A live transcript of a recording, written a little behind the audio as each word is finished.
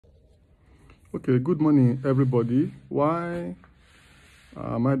Okay, good morning, everybody. Why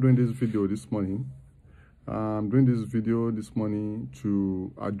am I doing this video this morning? I'm doing this video this morning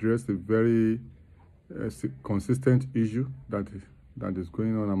to address a very consistent issue that is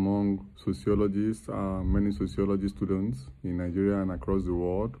going on among sociologists, many sociology students in Nigeria and across the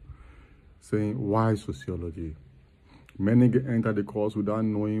world, saying, why sociology? Many enter the course without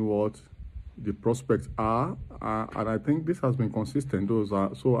knowing what the prospects are, and I think this has been consistent.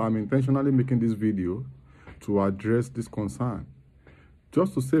 So I'm intentionally making this video to address this concern.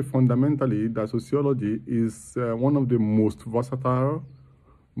 Just to say fundamentally that sociology is one of the most versatile,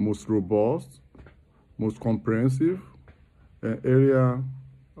 most robust, most comprehensive area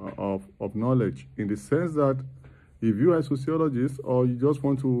of knowledge, in the sense that if you are a sociologist or you just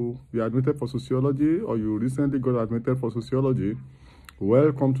want to be admitted for sociology, or you recently got admitted for sociology,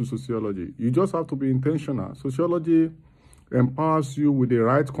 welcome to sociology. You just have to be intentional. Sociology empowers you with the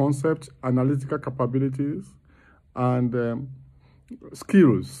right concepts, analytical capabilities, and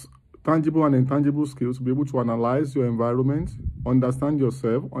skills, tangible and intangible skills, to be able to analyze your environment, understand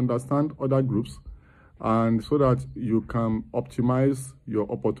yourself, understand other groups, and so that you can optimize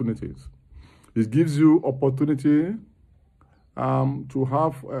your opportunities. It gives you opportunity to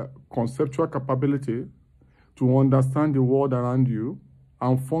have conceptual capability to understand the world around you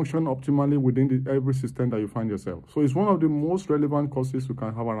and function optimally within every system that you find yourself. So it's one of the most relevant courses you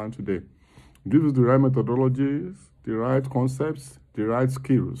can have around today. It gives you the right methodologies, the right concepts, the right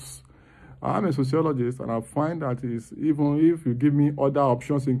skills. I'm a sociologist, and I find that even if you give me other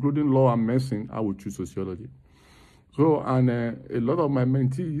options, including law and medicine, I would choose sociology. So, and a lot of my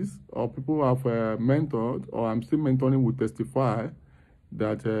mentees or people who have mentored, or I'm still mentoring, will testify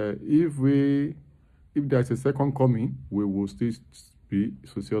that if there's a second coming, we will still be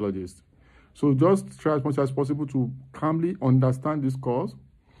sociologists. So just try as much as possible to calmly understand this course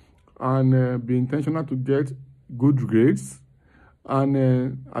and be intentional to get good grades.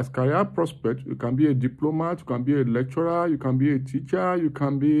 And as career prospect, you can be a diplomat, you can be a lecturer, you can be a teacher, you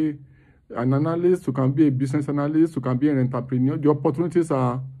can be an analyst, you can be a business analyst, you can be an entrepreneur. The opportunities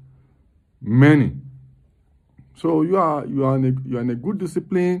are many. So you are in a good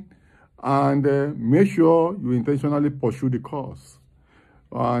discipline, and make sure you intentionally pursue the course.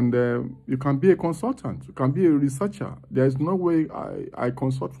 And you can be a consultant, you can be a researcher. There's no way I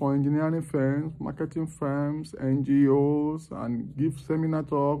consult for engineering firms, marketing firms, NGOs, and give seminar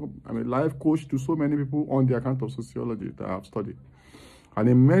talk. I'm a life coach to so many people on the account of sociology that I have studied. And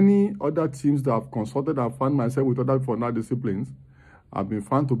in many other teams that I've consulted, I've found myself with other other disciplines, I've been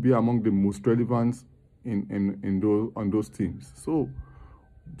found to be among the most relevant on those teams. So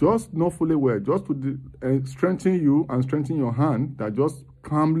just know fully well, just to strengthen you and strengthen your hand, that just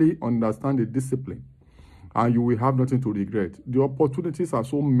calmly understand the discipline, and you will have nothing to regret. The opportunities are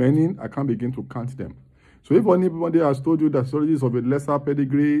so many, I can't begin to count them. So if anybody has told you that sociology is of a lesser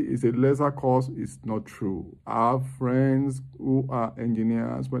pedigree, is a lesser course, it's not true. I have friends who are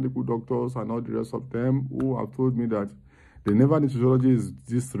engineers, medical doctors, and all the rest of them who have told me that they never knew sociology is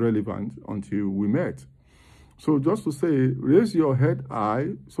this relevant until we met. So just to say, raise your head high,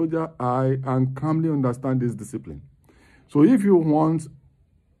 soldier high, and calmly understand this discipline. So if you want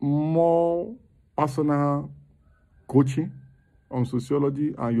more personal coaching on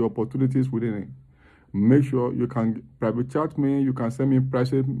sociology and your opportunities within it, make sure you can private chat me, you can send me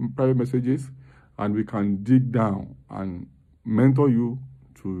private messages, and we can dig down and mentor you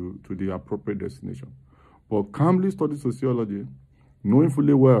to the appropriate destination. But calmly study sociology, knowing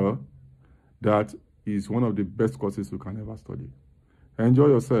fully well that is one of the best courses you can ever study. Enjoy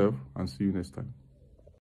yourself, and see you next time.